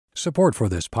Support for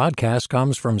this podcast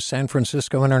comes from San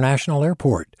Francisco International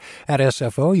Airport. At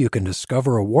SFO, you can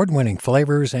discover award-winning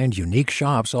flavors and unique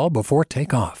shops all before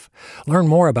takeoff. Learn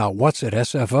more about what's at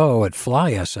SFO at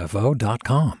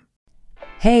flysfo.com.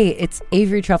 Hey, it's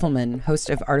Avery Trufelman,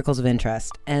 host of Articles of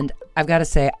Interest, and I've got to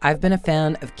say, I've been a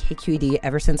fan of KQED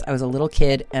ever since I was a little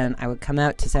kid, and I would come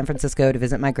out to San Francisco to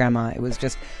visit my grandma. It was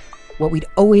just what we'd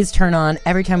always turn on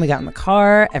every time we got in the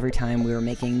car, every time we were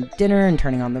making dinner and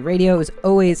turning on the radio. It was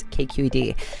always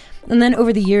KQED. And then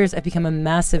over the years, I've become a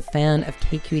massive fan of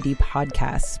KQED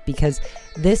podcasts because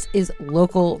this is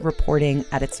local reporting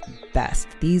at its best.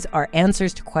 These are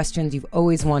answers to questions you've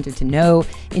always wanted to know,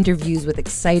 interviews with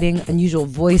exciting, unusual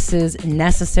voices,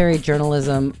 necessary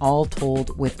journalism, all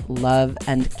told with love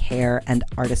and care and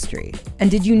artistry. And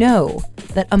did you know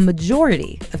that a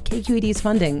majority of KQED's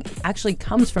funding actually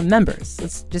comes from members?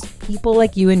 It's just people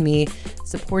like you and me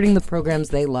supporting the programs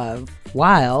they love,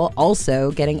 while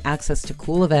also getting access to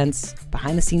cool events,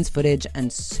 behind-the-scenes footage, and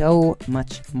so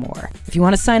much more. If you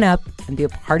want to sign up and be a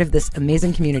part of this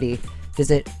amazing community,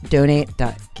 visit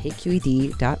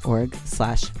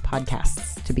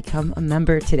donate.kqed.org/podcasts to become a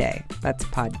member today. That's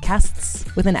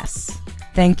podcasts with an S.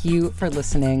 Thank you for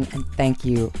listening, and thank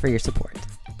you for your support.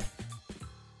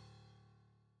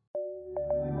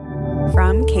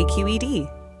 From KQED.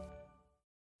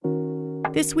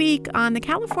 This week on the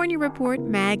California Report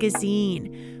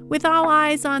magazine. With all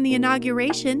eyes on the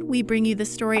inauguration, we bring you the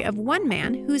story of one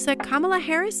man who's a Kamala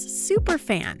Harris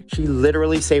superfan. She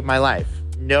literally saved my life.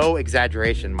 No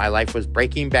exaggeration. My life was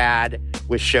Breaking Bad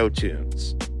with show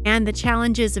tunes. And the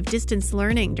challenges of distance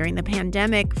learning during the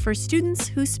pandemic for students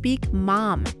who speak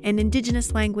Mom, an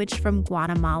indigenous language from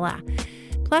Guatemala.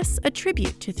 Plus, a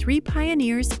tribute to 3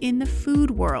 pioneers in the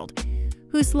food world,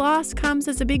 whose loss comes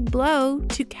as a big blow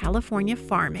to California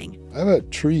farming. I've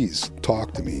had trees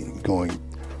talk to me going,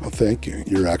 "Oh, thank you.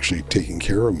 You're actually taking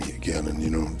care of me again. And,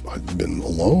 I've been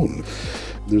alone."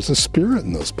 There's a spirit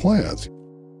in those plants.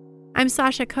 I'm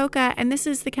Sasha Coca, and this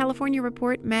is the California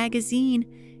Report magazine.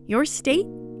 Your state,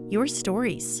 your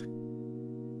stories.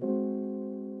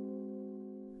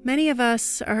 Many of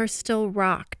us are still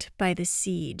rocked by the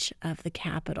siege of the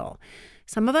Capitol.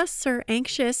 Some of us are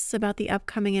anxious about the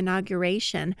upcoming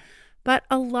inauguration, but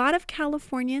a lot of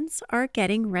Californians are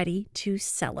getting ready to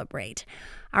celebrate.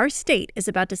 Our state is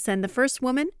about to send the first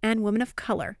woman and woman of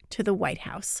color to the White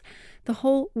House. The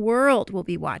whole world will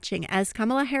be watching as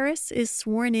Kamala Harris is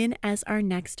sworn in as our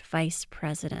next vice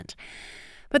president.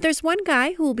 But there's one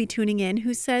guy who will be tuning in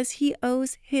who says he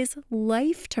owes his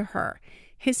life to her.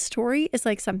 His story is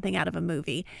like something out of a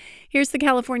movie. Here's the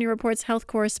California Report's health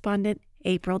correspondent,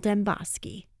 April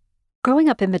Dembosky. Growing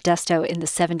up in Modesto in the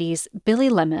 70s, Billy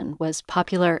Lemon was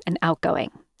popular and outgoing.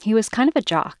 He was kind of a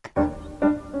jock.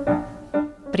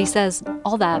 But he says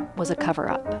all that was a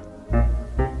cover-up.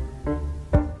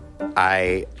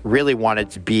 I really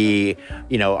wanted to be,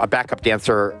 a backup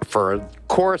dancer for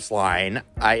Chorus Line.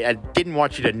 I didn't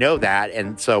want you to know that,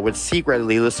 and so would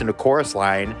secretly listen to Chorus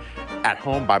Line at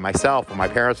home by myself when my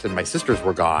parents and my sisters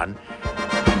were gone.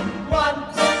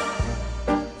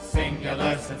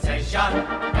 Singular sensation,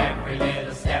 every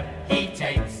little step he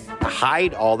takes. To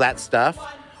hide all that stuff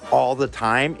all the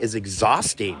time is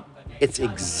exhausting. It's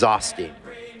exhausting.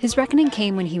 His reckoning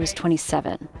came when he was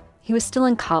 27. He was still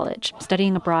in college,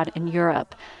 studying abroad in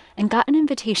Europe, and got an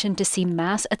invitation to see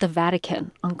Mass at the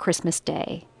Vatican on Christmas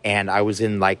Day. And I was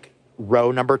in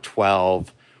row number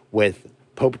 12 with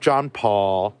Pope John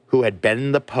Paul, who had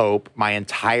been the Pope my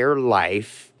entire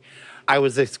life. I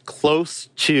was as close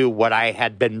to what I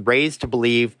had been raised to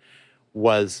believe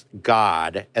was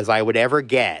God as I would ever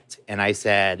get. And I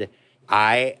said,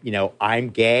 I'm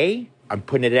gay. I'm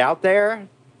putting it out there.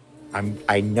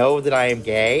 I know that I am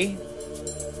gay.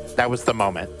 That was the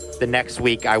moment. The next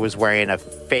week, I was wearing a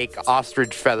fake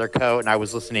ostrich feather coat, and I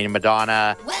was listening to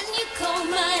Madonna. When you call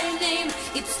my name,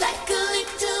 it's like a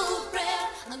little prayer.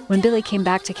 When Billy came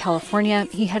back to California,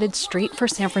 he headed straight for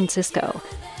San Francisco.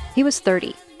 He was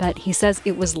 30, but he says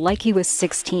it was like he was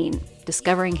 16,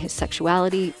 discovering his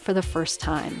sexuality for the first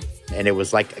time. And it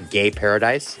was like a gay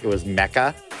paradise. It was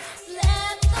Mecca.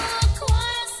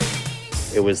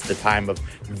 It was the time of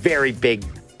very big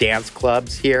dance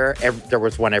clubs here. There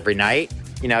was one every night.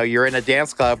 You're in a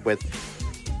dance club with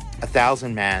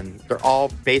 1,000 men. They're all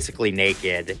basically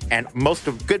naked, and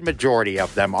good majority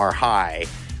of them are high.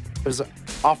 It was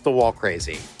off the wall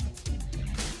crazy.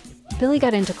 Billy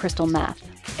got into crystal meth.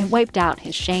 It wiped out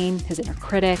his shame, his inner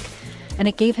critic, and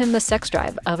it gave him the sex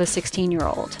drive of a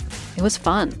 16-year-old. It was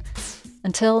fun,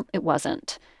 until it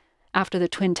wasn't. After the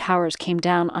Twin Towers came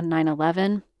down on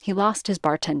 9/11, he lost his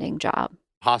bartending job.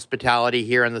 Hospitality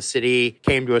here in the city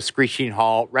came to a screeching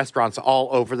halt. Restaurants all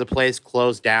over the place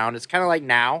closed down. It's kind of like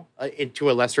now, to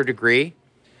a lesser degree.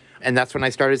 And that's when I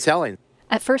started selling.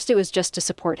 At first, it was just to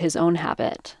support his own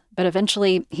habit. But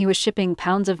eventually, he was shipping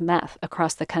pounds of meth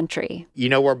across the country. You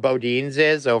know where Bodine's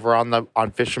is, over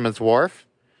on Fisherman's Wharf?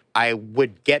 I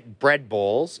would get bread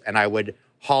bowls, and I would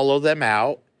hollow them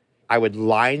out. I would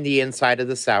line the inside of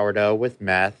the sourdough with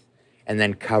meth, and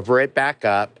then cover it back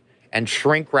up, and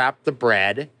shrink wrap the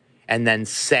bread, and then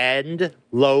send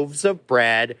loaves of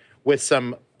bread with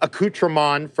some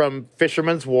accoutrement from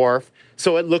Fisherman's Wharf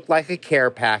so it looked like a care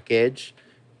package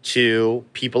to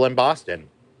people in Boston.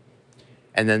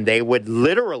 And then they would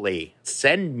literally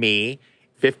send me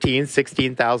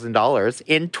 $15,000, $16,000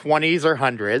 in 20s or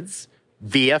 100s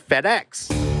via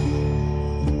FedEx.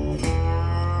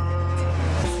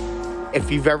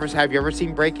 Have you ever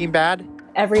seen Breaking Bad?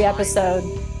 Every episode.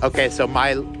 Okay, so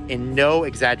in no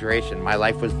exaggeration, my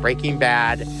life was Breaking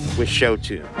Bad with show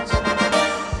tunes.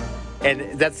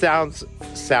 And that sounds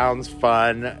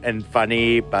fun and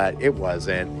funny, but it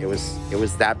wasn't. It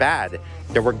was that bad.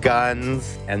 There were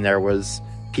guns, and there was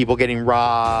people getting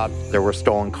robbed. There were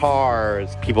stolen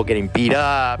cars, people getting beat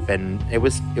up, and it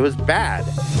was bad.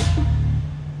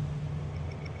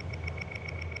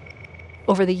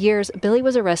 Over the years, Billy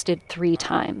was arrested 3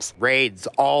 times. Raids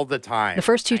all the time. The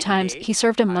first 2 times, he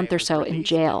served a month or so in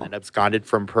jail. And absconded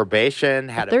from probation.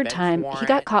 The third time, he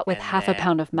got caught with half a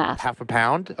pound of meth. Half a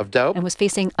pound of dope. And was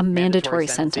facing a mandatory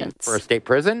sentence. For a state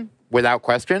prison, without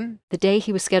question. The day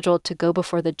he was scheduled to go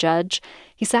before the judge,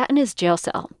 he sat in his jail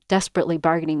cell, desperately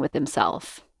bargaining with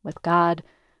himself, with God,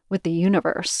 with the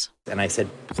universe. And I said,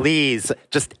 please,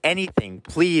 just anything,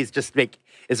 please,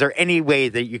 is there any way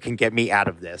that you can get me out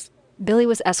of this? Billy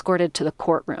was escorted to the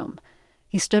courtroom.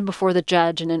 He stood before the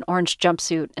judge in an orange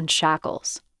jumpsuit and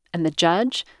shackles, and the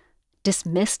judge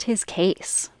dismissed his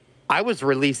case. I was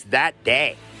released that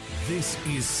day. This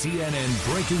is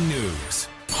CNN Breaking News.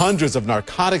 Hundreds of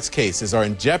narcotics cases are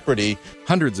in jeopardy.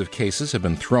 Hundreds of cases have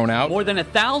been thrown out. More than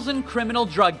 1,000 criminal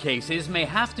drug cases may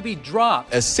have to be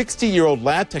dropped. A 60-year-old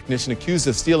lab technician accused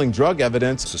of stealing drug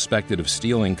evidence. Suspected of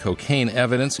stealing cocaine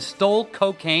evidence. Stole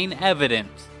cocaine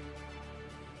evidence.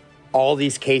 All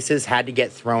these cases had to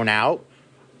get thrown out.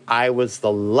 I was the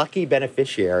lucky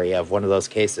beneficiary of one of those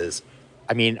cases.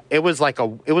 I mean, it was like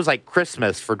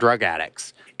Christmas for drug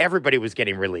addicts. Everybody was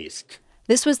getting released.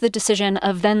 This was the decision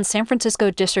of then San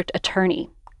Francisco District Attorney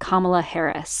Kamala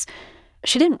Harris.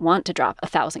 She didn't want to drop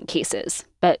 1,000 cases,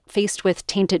 but faced with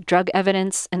tainted drug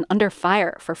evidence and under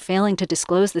fire for failing to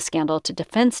disclose the scandal to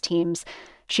defense teams,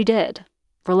 she did,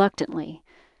 reluctantly.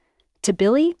 To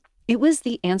Billy, it was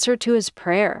the answer to his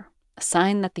prayer. A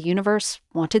sign that the universe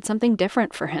wanted something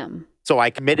different for him. So I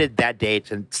committed that day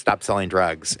to stop selling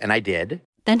drugs, and I did.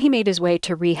 Then he made his way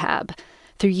to rehab.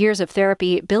 Through years of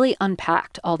therapy, Billy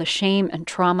unpacked all the shame and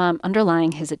trauma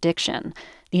underlying his addiction,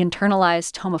 the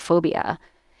internalized homophobia.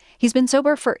 He's been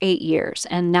sober for 8 years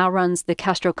and now runs the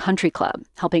Castro Country Club,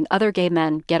 helping other gay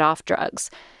men get off drugs.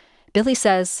 Billy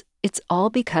says it's all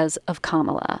because of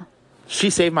Kamala. She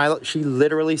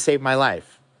literally saved my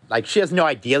life. Like, she has no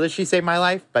idea that she saved my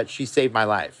life, but she saved my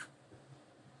life.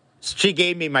 She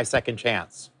gave me my second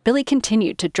chance. Billy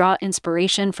continued to draw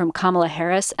inspiration from Kamala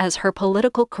Harris as her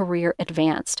political career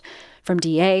advanced, from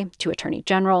DA to Attorney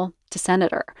General to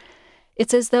Senator.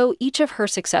 It's as though each of her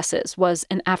successes was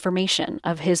an affirmation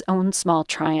of his own small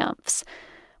triumphs.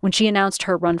 When she announced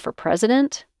her run for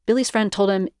president, Billy's friend told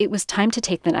him it was time to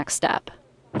take the next step.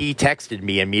 He texted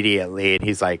me immediately, and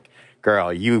he's like,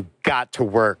 girl, you got to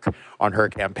work on her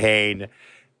campaign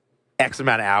X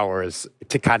amount of hours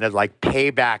to kind of like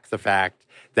pay back the fact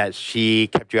that she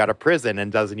kept you out of prison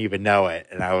and doesn't even know it.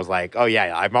 And I was like, oh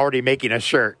yeah, I'm already making a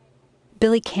shirt.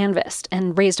 Billy canvassed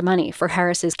and raised money for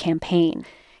Harris's campaign.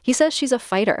 He says she's a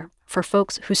fighter for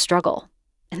folks who struggle.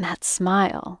 And that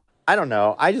smile. I don't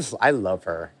know. I love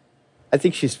her. I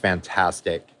think she's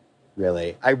fantastic,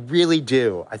 really. I really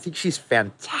do. I think she's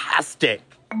fantastic.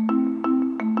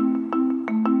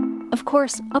 Of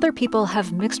course, other people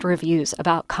have mixed reviews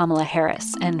about Kamala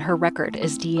Harris and her record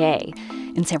as DA.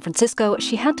 In San Francisco,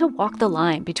 she had to walk the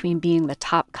line between being the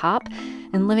top cop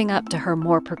and living up to her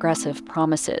more progressive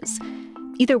promises.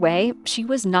 Either way, she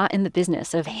was not in the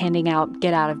business of handing out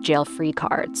get-out-of-jail-free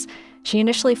cards. She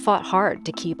initially fought hard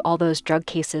to keep all those drug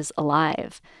cases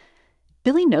alive.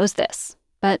 Billy knows this,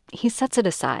 but he sets it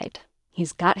aside.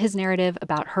 He's got his narrative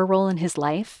about her role in his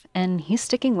life, and he's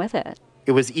sticking with it.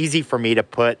 It was easy for me to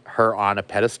put her on a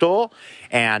pedestal,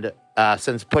 and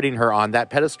since putting her on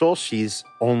that pedestal, she's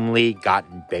only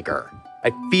gotten bigger.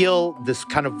 I feel this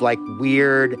kind of like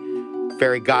weird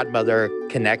fairy godmother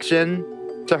connection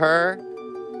to her,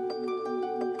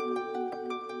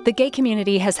 The gay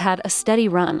community has had a steady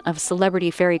run of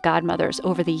celebrity fairy godmothers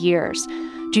over the years.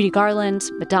 Judy Garland,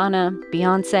 Madonna,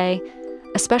 Beyonce,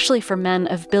 especially for men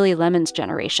of Billy Lemon's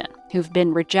generation who've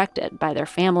been rejected by their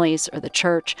families or the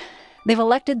church. They've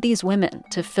elected these women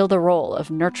to fill the role of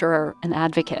nurturer and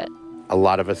advocate. A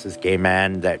lot of us as gay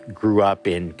men that grew up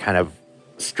in kind of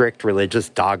strict religious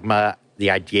dogma,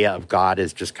 the idea of God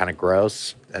is just kind of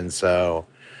gross. And so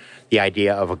the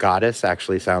idea of a goddess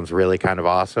actually sounds really kind of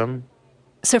awesome.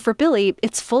 So for Billy,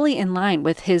 it's fully in line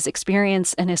with his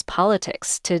experience and his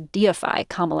politics to deify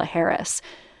Kamala Harris,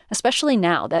 especially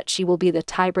now that she will be the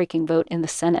tie-breaking vote in the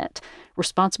Senate,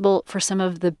 responsible for some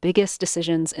of the biggest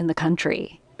decisions in the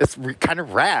country. It's kind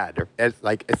of rad.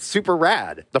 It's super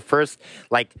rad. The first,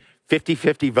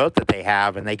 50-50 vote that they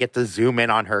have, and they get to zoom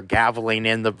in on her gaveling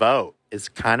in the vote, is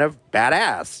kind of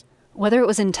badass. Whether it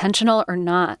was intentional or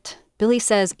not, Billy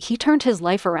says he turned his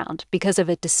life around because of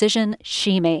a decision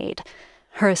she made.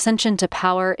 Her ascension to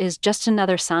power is just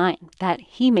another sign that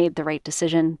he made the right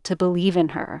decision to believe in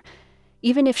her,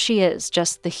 even if she is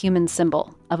just the human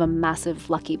symbol of a massive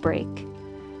lucky break.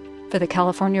 For the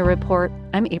California Report,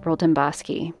 I'm April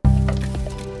Dembosky.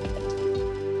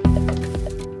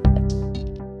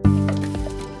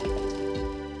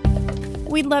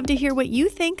 We'd love to hear what you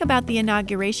think about the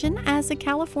inauguration as a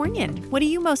Californian. What are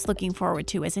you most looking forward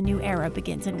to as a new era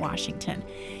begins in Washington?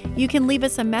 You can leave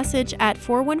us a message at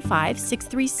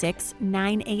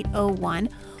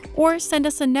 415-636-9801 or send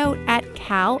us a note at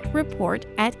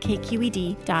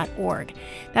calreport@kqed.org.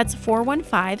 That's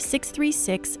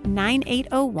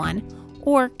 415-636-9801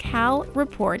 or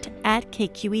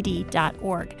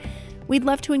calreport@kqed.org. We'd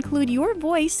love to include your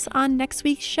voice on next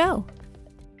week's show.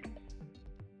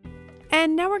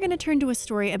 And now we're going to turn to a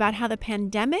story about how the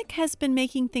pandemic has been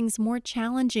making things more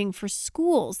challenging for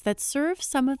schools that serve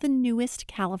some of the newest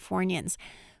Californians,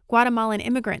 Guatemalan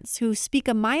immigrants who speak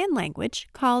a Mayan language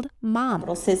called Mam.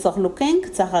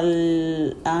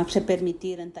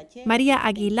 Maria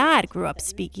Aguilar grew up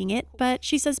speaking it, but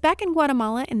she says back in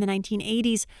Guatemala in the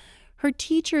 1980s, her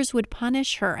teachers would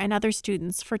punish her and other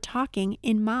students for talking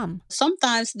in Mam.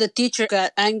 Sometimes the teacher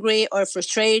got angry or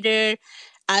frustrated,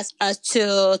 asked us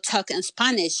to talk in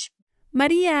Spanish.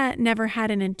 Maria never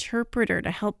had an interpreter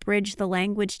to help bridge the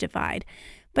language divide.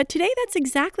 But today that's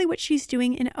exactly what she's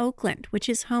doing in Oakland, which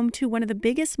is home to one of the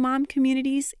biggest Mam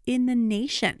communities in the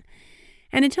nation.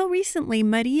 And until recently,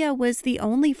 Maria was the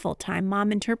only full-time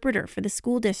Mam interpreter for the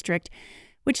school district,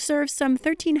 which serves some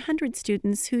 1,300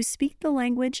 students who speak the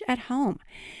language at home.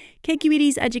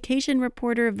 KQED's education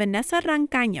reporter Vanessa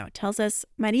Rancaño tells us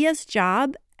Maria's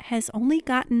job has only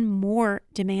gotten more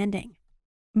demanding.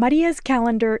 Maria's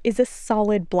calendar is a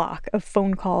solid block of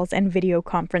phone calls and video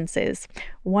conferences.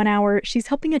 1 hour, she's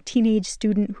helping a teenage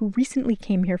student who recently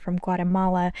came here from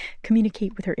Guatemala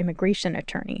communicate with her immigration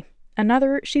attorney.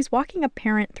 Another, she's walking a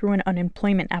parent through an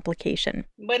unemployment application.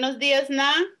 Buenos dias,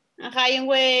 na.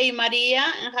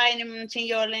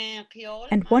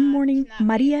 And one morning,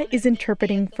 Maria is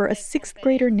interpreting for a sixth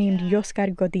grader named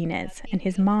Oscar Godinez and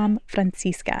his mom,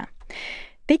 Francisca.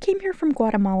 They came here from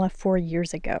Guatemala 4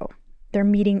 years ago. They're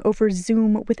meeting over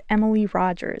Zoom with Emily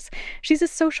Rogers. She's a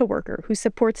social worker who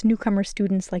supports newcomer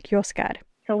students like Oscar.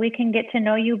 So we can get to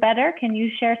know you better. Can you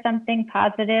share something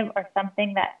positive or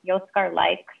something that Oscar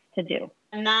likes to do?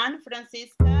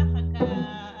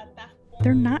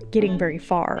 They're not getting very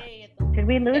far. Did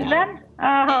we lose them?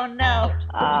 Oh, no.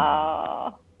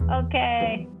 Oh,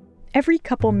 okay. Every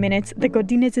couple minutes, the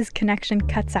Godinez's connection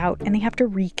cuts out and they have to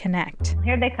reconnect.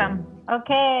 Here they come.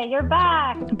 Okay, you're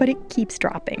back. But it keeps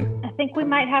dropping. I think we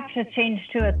might have to change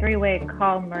to a 3-way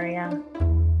call, Maria.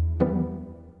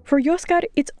 For Oscar,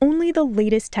 it's only the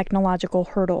latest technological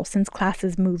hurdle since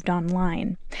classes moved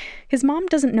online. His mom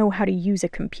doesn't know how to use a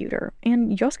computer,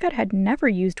 and Oscar had never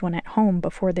used one at home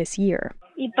before this year.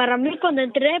 Y para mí cuando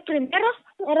entré primero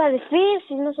era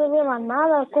difícil, no sabía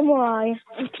nada cómo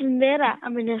aprender a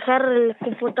manejar la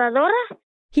computadora.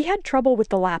 He had trouble with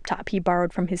the laptop he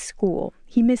borrowed from his school.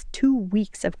 He missed 2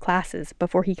 weeks of classes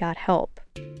before he got help.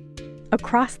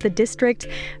 Across the district,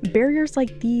 barriers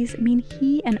like these mean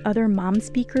he and other Mam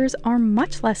speakers are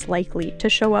much less likely to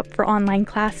show up for online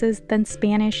classes than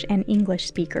Spanish and English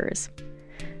speakers.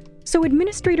 So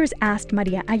administrators asked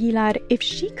Maria Aguilar if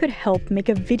she could help make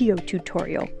a video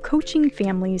tutorial coaching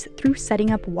families through setting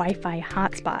up Wi-Fi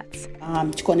hotspots.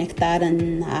 To conectar a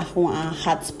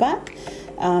hotspot.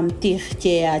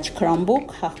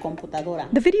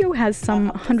 The video has some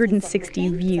 160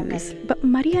 views, but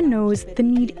Maria knows the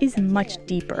need is much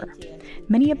deeper.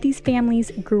 Many of these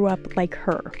families grew up like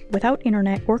her, without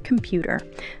internet or computer,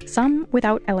 some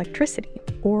without electricity,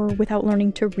 or without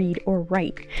learning to read or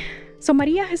write. So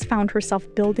Maria has found herself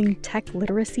building tech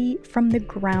literacy from the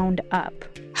ground up.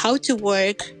 How to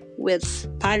work with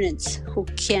parents who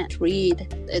can't read,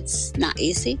 it's not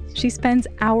easy. She spends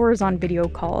hours on video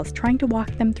calls trying to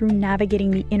walk them through navigating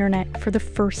the internet for the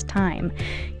first time,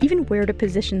 even where to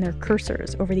position their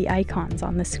cursors over the icons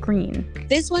on the screen.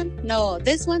 This one, no.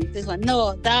 This one,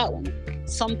 no. That one.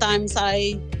 Sometimes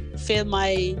I feel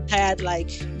my head like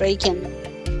breaking.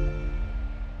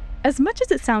 As much as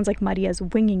it sounds like Maria's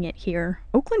winging it here,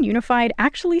 Oakland Unified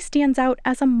actually stands out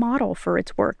as a model for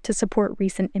its work to support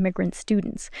recent immigrant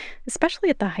students, especially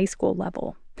at the high school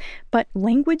level. But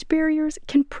language barriers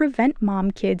can prevent mom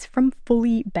kids from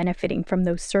fully benefiting from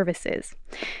those services.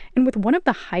 And with one of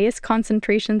the highest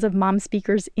concentrations of mom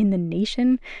speakers in the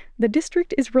nation, the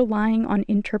district is relying on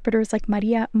interpreters like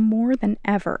Maria more than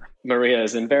ever. Maria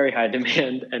is in very high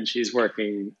demand, and she's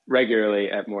working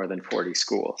regularly at more than 40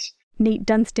 schools. Nate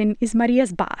Dunstan is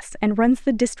Maria's boss and runs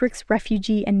the district's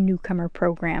refugee and newcomer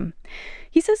program.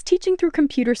 He says teaching through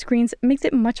computer screens makes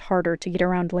it much harder to get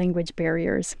around language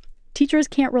barriers. Teachers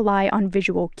can't rely on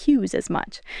visual cues as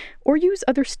much, or use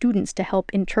other students to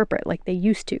help interpret like they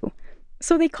used to.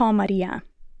 So they call Maria.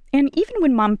 And even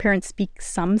when mom parents speak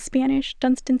some Spanish,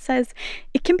 Dunstan says,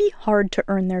 it can be hard to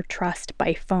earn their trust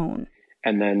by phone.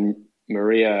 And then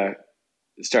Maria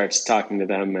starts talking to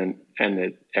them,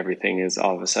 and everything is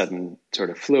all of a sudden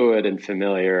sort of fluid and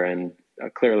familiar and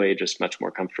clearly just much more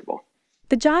comfortable.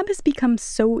 The job has become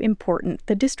so important,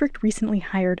 the district recently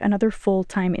hired another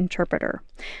full-time interpreter.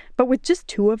 But with just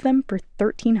 2 of them for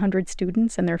 1,300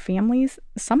 students and their families,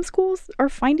 some schools are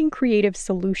finding creative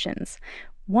solutions.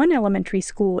 One elementary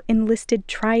school enlisted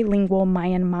trilingual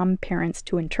Mayan mom parents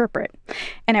to interpret.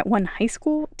 And at one high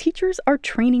school, teachers are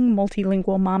training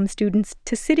multilingual mom students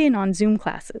to sit in on Zoom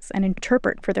classes and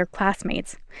interpret for their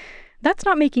classmates. That's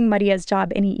not making Maria's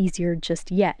job any easier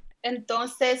just yet.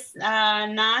 Entonces,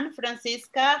 Nan,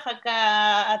 Francisca,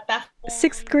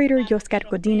 6th grader Yoscar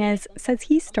Godinez says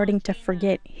he's starting to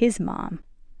forget his mom.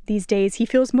 These days, he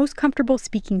feels most comfortable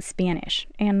speaking Spanish,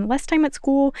 and less time at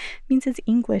school means his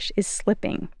English is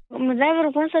slipping. Me da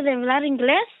vergüenza de hablar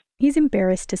inglés. He's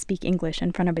embarrassed to speak English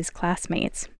in front of his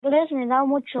classmates. Inglés me da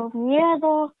mucho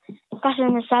miedo, casi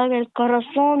me salga el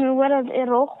corazón, me huele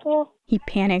de rojo. He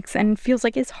panics and feels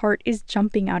like his heart is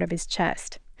jumping out of his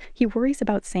chest. He worries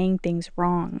about saying things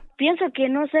wrong. Pienso que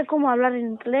no sé cómo hablar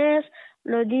inglés,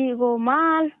 lo digo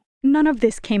mal. None of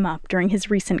this came up during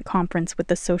his recent conference with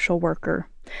the social worker.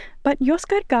 But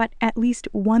Yoscar got at least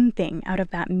one thing out of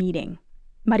that meeting.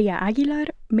 Maria Aguilar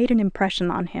made an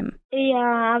impression on him.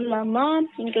 Ella habla mal,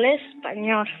 inglés,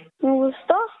 español. Me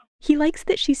gustó. He likes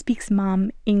that she speaks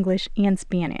mom, English, and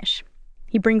Spanish.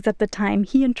 He brings up the time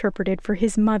he interpreted for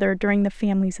his mother during the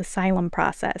family's asylum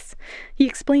process. He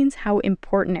explains how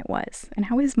important it was and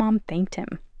how his mom thanked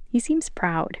him. He seems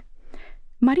proud.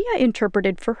 Maria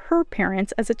interpreted for her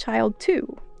parents as a child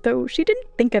too, though she didn't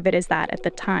think of it as that at the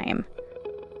time.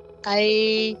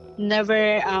 I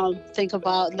never think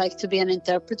about to be an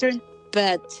interpreter,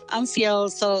 but I feel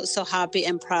so happy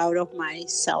and proud of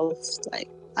myself.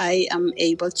 I am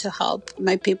able to help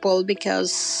my people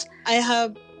because I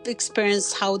have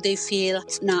experienced how they feel.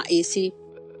 It's not easy.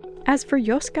 As for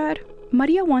Yoscar,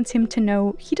 Maria wants him to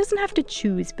know he doesn't have to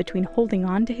choose between holding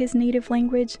on to his native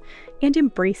language and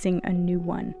embracing a new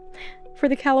one. For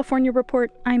the California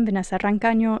Report, I'm Vanessa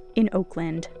Rancaño in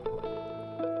Oakland.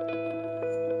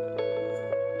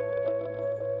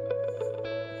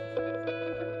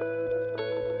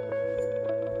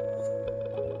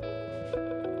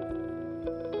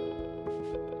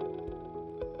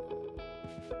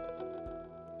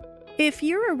 If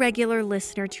you're a regular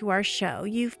listener to our show,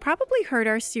 you've probably heard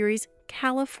our series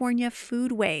California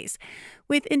Foodways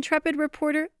with intrepid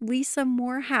reporter Lisa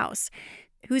Morehouse,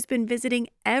 who's been visiting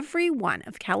every one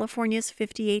of California's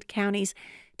 58 counties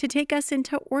to take us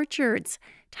into orchards,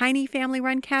 tiny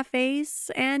family-run cafes,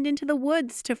 and into the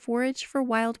woods to forage for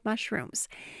wild mushrooms.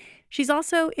 She's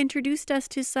also introduced us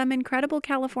to some incredible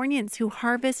Californians who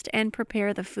harvest and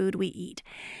prepare the food we eat.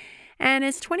 And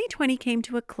as 2020 came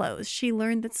to a close, she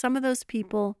learned that some of those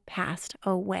people passed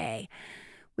away.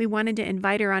 We wanted to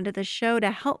invite her onto the show to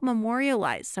help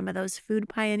memorialize some of those food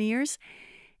pioneers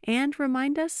and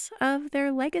remind us of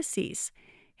their legacies.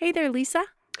 Hey there, Lisa.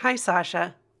 Hi,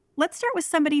 Sasha. Let's start with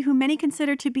somebody who many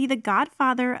consider to be the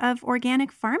godfather of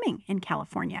organic farming in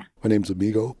California. My name's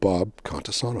Amigo Bob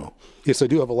Contasano. Yes, I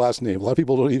do have a last name. A lot of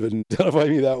people don't even identify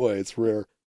me that way. It's rare.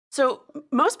 So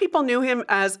most people knew him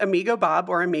as Amigo Bob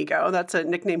or Amigo. That's a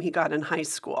nickname he got in high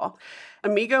school.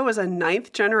 Amigo was a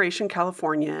 9th-generation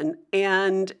Californian,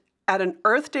 and at an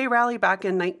Earth Day rally back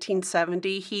in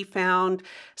 1970, he found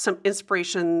some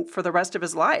inspiration for the rest of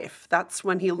his life. That's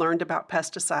when he learned about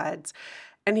pesticides.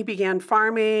 And he began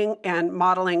farming and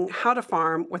modeling how to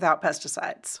farm without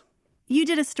pesticides. You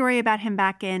did a story about him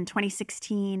back in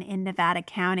 2016 in Nevada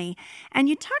County, and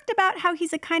you talked about how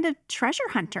he's a kind of treasure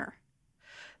hunter.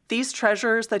 These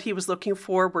treasures that he was looking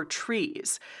for were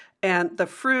trees, and the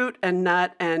fruit and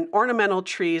nut and ornamental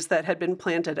trees that had been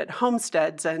planted at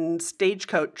homesteads and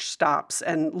stagecoach stops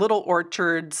and little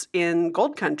orchards in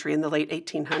gold country in the late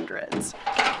 1800s.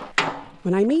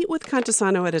 When I meet with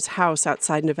Cantasano at his house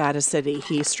outside Nevada City,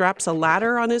 he straps a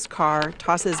ladder on his car,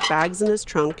 tosses bags in his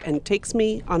trunk, and takes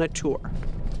me on a tour.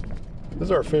 This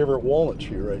is our favorite walnut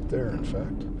tree right there, in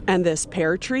fact. And this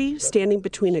pear tree, standing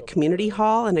between a community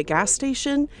hall and a gas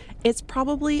station, it's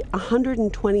probably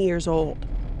 120 years old.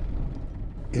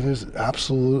 It is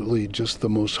absolutely just the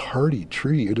most hardy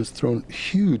tree. It has thrown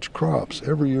huge crops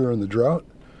every year in the drought.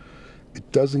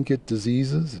 It doesn't get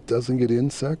diseases. It doesn't get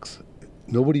insects.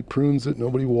 Nobody prunes it,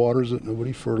 nobody waters it,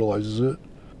 nobody fertilizes it.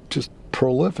 Just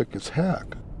prolific as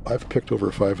heck. I've picked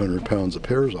over 500 pounds of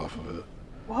pears off of it.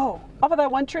 Whoa, off of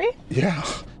that one tree? Yeah.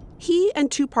 He and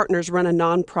two partners run a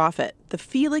nonprofit, the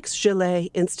Félix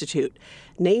Gillet Institute,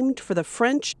 named for the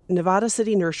French Nevada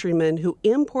City nurseryman who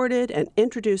imported and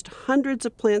introduced hundreds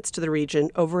of plants to the region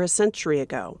over a century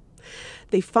ago.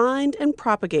 They find and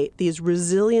propagate these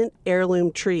resilient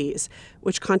heirloom trees,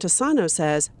 which Cantasano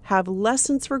says have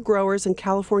lessons for growers in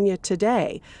California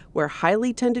today, where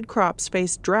highly tended crops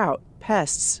face drought,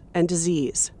 pests, and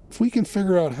disease. If we can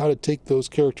figure out how to take those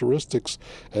characteristics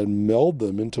and meld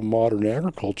them into modern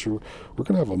agriculture, we're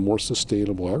going to have a more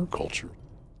sustainable agriculture.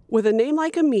 With a name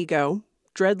like Amigo,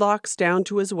 dreadlocks down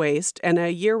to his waist, and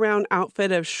a year-round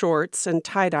outfit of shorts and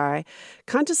tie-dye,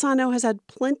 Cantasano has had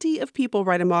plenty of people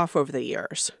write him off over the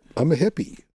years. I'm a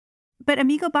hippie. But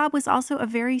Amigo Bob was also a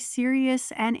very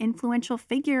serious and influential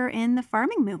figure in the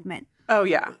farming movement. Oh,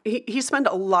 yeah. He spent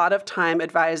a lot of time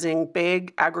advising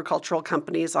big agricultural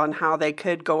companies on how they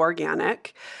could go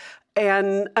organic.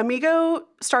 And Amigo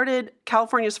started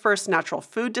California's first natural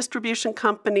food distribution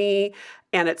company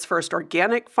and its first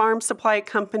organic farm supply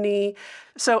company.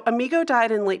 So Amigo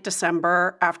died in late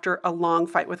December after a long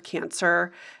fight with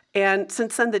cancer. And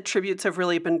since then, the tributes have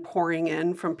really been pouring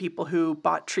in from people who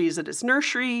bought trees at his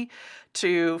nursery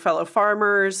to fellow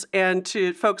farmers and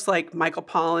to folks like Michael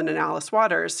Pollan and Alice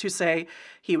Waters, who say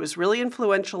he was really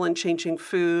influential in changing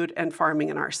food and farming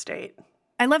in our state.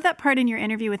 I love that part in your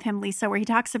interview with him, Lisa, where he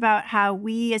talks about how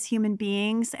we as human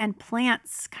beings and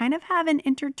plants kind of have an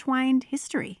intertwined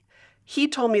history. He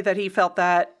told me that he felt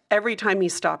that every time he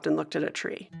stopped and looked at a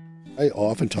tree. I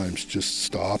oftentimes just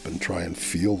stop and try and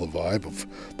feel the vibe of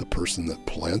the person that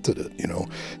planted it, you know.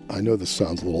 I know this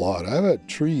sounds a little odd. I've had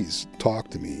trees talk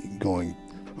to me going,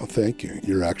 oh, thank you.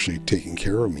 You're actually taking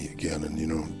care of me again. And, you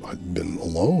know, I've been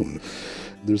alone.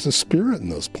 There's a spirit in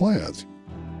those plants.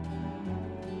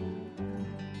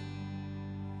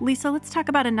 Lisa, let's talk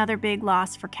about another big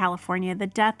loss for California, the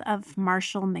death of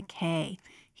Marshall McKay.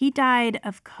 He died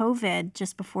of COVID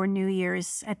just before New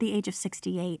Year's at the age of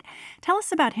 68. Tell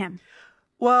us about him.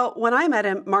 Well, when I met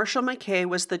him, Marshall McKay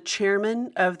was the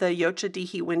chairman of the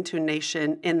Yochadihi Wintu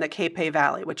Nation in the Capay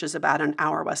Valley, which is about an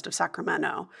hour west of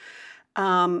Sacramento.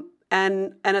 And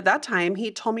at that time,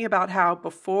 he told me about how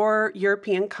before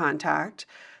European contact,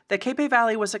 the Capay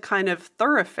Valley was a kind of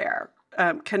thoroughfare,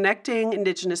 connecting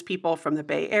indigenous people from the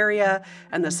Bay Area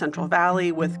and the Central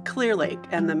Valley with Clear Lake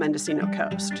and the Mendocino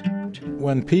Coast.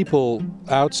 When people,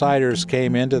 outsiders,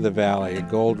 came into the valley,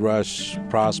 gold rush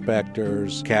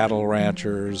prospectors, cattle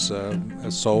ranchers,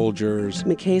 soldiers.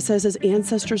 McKay says his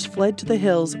ancestors fled to the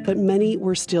hills, but many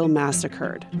were still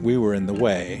massacred. We were in the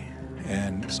way,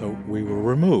 and so we were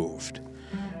removed.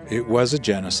 It was a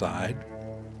genocide.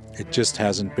 It just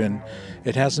hasn't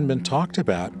been talked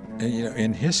about, you know,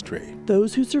 in history.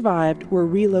 Those who survived were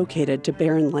relocated to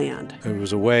barren land. It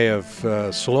was a way of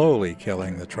slowly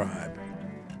killing the tribe.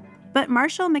 But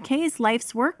Marshall McKay's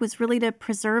life's work was really to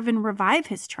preserve and revive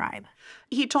his tribe.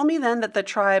 He told me then that the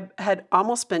tribe had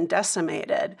almost been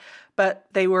decimated, but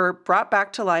they were brought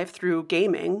back to life through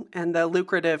gaming and the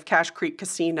lucrative Cache Creek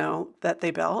Casino that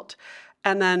they built,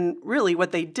 and then really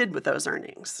what they did with those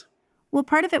earnings. Well,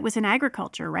 part of it was in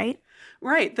agriculture, right?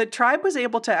 Right. The tribe was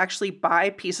able to actually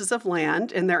buy pieces of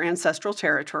land in their ancestral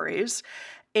territories,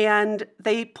 and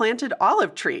they planted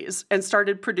olive trees and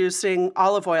started producing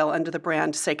olive oil under the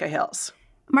brand Seca Hills.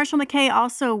 Marshall McKay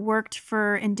also worked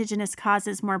for indigenous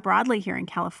causes more broadly here in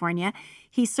California.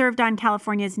 He served on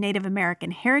California's Native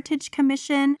American Heritage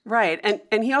Commission. Right.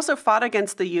 And he also fought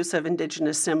against the use of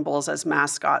indigenous symbols as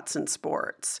mascots in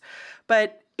sports.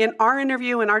 But In our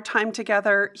interview and our time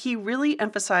together, he really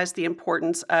emphasized the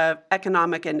importance of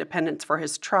economic independence for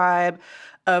his tribe,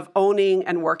 of owning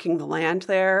and working the land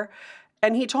there.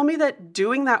 And he told me that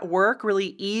doing that work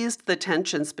really eased the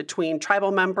tensions between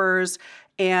tribal members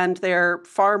and their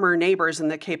farmer neighbors in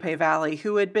the Capay Valley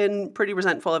who had been pretty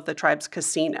resentful of the tribe's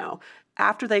casino.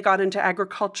 After they got into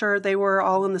agriculture, they were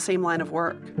all in the same line of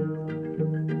work.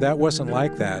 That wasn't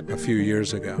like that a few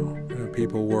years ago.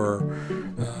 People were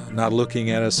not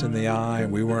looking at us in the eye,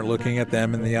 and we weren't looking at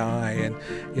them in the eye. And,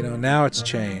 now it's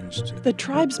changed. The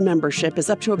tribe's membership is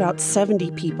up to about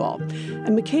 70 people.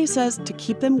 And McKay says to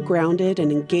keep them grounded and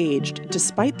engaged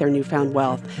despite their newfound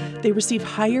wealth, they receive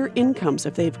higher incomes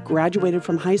if they've graduated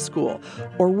from high school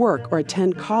or work or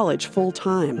attend college full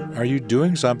time. Are you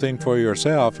doing something for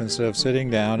yourself instead of sitting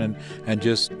down and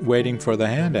just waiting for the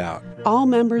handout? All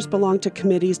members belong to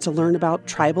committees to learn about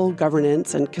tribal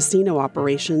governance and casino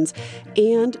operations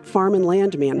and farm and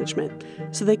land management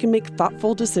so they can make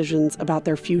thoughtful decisions about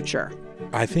their future.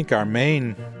 I think our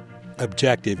main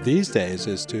objective these days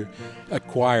is to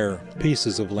acquire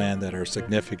pieces of land that are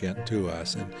significant to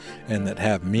us and that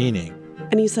have meaning.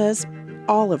 And he says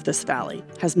all of this valley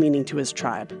has meaning to his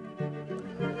tribe.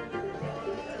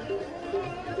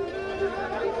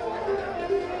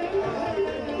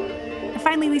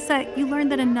 Finally, Lisa, you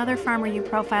learned that another farmer you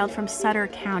profiled from Sutter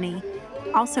County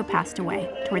also passed away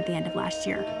toward the end of last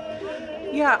year.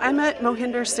 Yeah, I met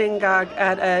Mohinder Singh Gag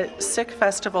at a Sikh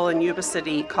festival in Yuba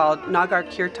City called Nagar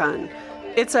Kirtan.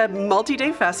 It's a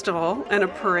multi-day festival and a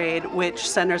parade which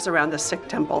centers around the Sikh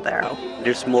temple there.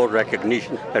 There's more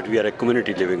recognition that we are a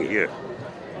community living here.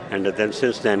 And then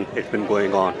since then, it's been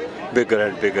going on bigger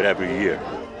and bigger every year.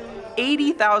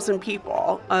 80,000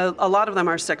 people, a lot of them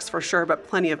are Sikhs for sure, but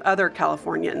plenty of other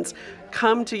Californians,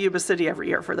 come to Yuba City every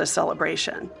year for this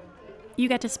celebration. You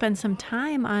got to spend some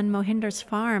time on Mohinder's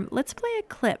farm. Let's play a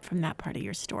clip from that part of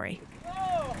your story.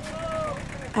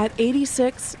 At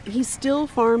 86, he still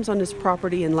farms on his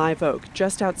property in Live Oak,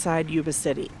 just outside Yuba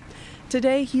City.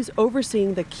 Today, he's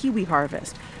overseeing the kiwi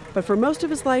harvest, but for most of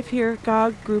his life here,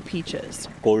 Gag grew peaches.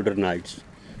 Colder nights,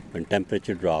 when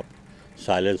temperature dropped,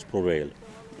 silence prevailed.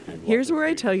 Here's where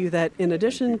I tell you that in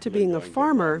addition to being a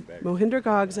farmer, Mohinder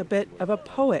Gag's a bit of a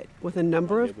poet with a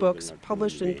number of books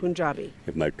published in Punjabi.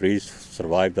 If my trees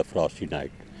survive the frosty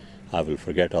night, I will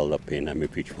forget all the pain. I'm a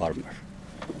peach farmer.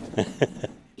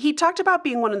 He talked about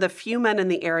being one of the few men in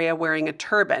the area wearing a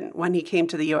turban when he came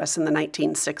to the U.S. in the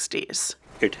 1960s.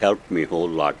 It helped me a whole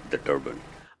lot, the turban.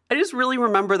 I just really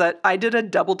remember that I did a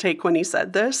double take when he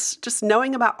said this, just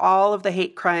knowing about all of the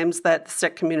hate crimes that the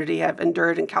Sikh community have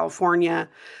endured in California.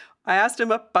 I asked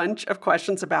him a bunch of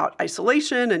questions about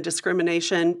isolation and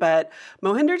discrimination, but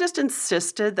Mohinder just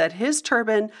insisted that his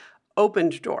turban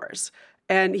opened doors.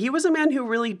 And he was a man who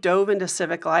really dove into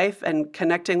civic life and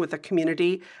connecting with the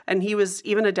community, and he was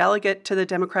even a delegate to the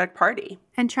Democratic Party.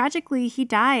 And tragically, he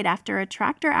died after a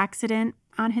tractor accident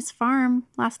on his farm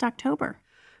last October.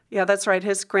 Yeah, that's right.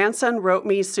 His grandson wrote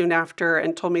me soon after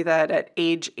and told me that at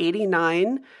age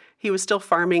 89, he was still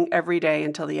farming every day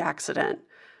until the accident.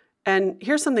 And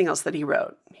here's something else that he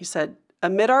wrote. He said,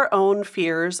 "Amid our own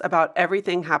fears about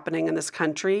everything happening in this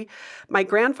country, my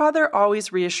grandfather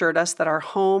always reassured us that our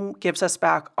home gives us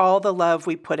back all the love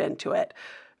we put into it."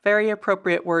 Very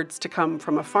appropriate words to come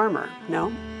from a farmer, no?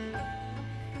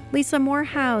 Lisa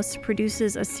Morehouse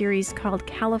produces a series called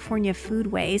California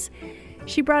Foodways.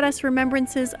 She brought us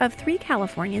remembrances of 3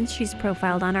 Californians she's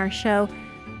profiled on our show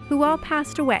who all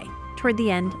passed away toward the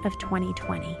end of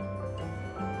 2020.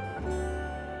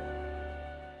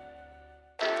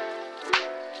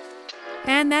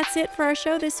 And that's it for our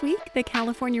show this week. The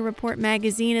California Report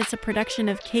magazine is a production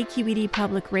of KQED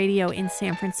Public Radio in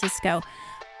San Francisco.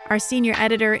 Our senior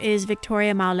editor is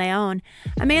Victoria Mauleon.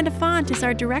 Amanda Font is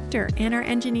our director, and our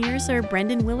engineers are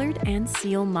Brendan Willard and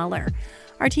Seal Muller.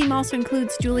 Our team also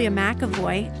includes Julia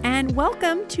McAvoy, and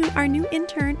welcome to our new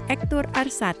intern, Hector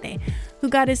Arzate, who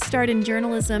got his start in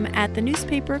journalism at the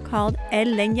newspaper called El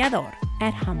Leñador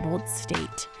at Humboldt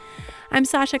State. I'm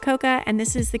Sasha Coca, and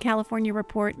this is the California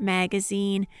Report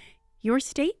magazine. Your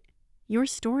state, your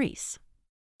stories.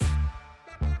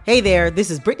 Hey there,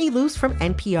 this is Brittany Luce from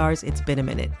NPR's It's Been a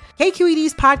Minute.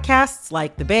 KQED's podcasts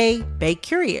like The Bay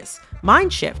Curious,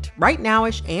 Mind Shift, Right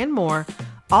Nowish, and more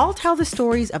all tell the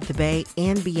stories of the Bay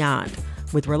and beyond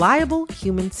with reliable,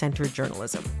 human-centered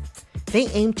journalism. They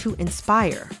aim to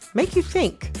inspire, make you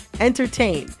think,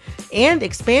 entertain, and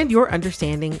expand your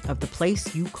understanding of the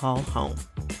place you call home.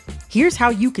 Here's how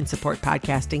you can support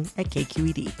podcasting at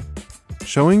KQED.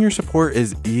 Showing your support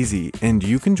is easy, and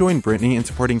you can join Brittany in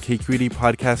supporting KQED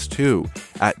Podcast too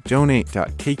at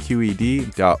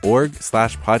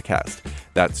donate.kqed.org/podcast.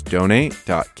 That's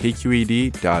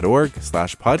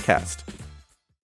donate.kqed.org/podcast.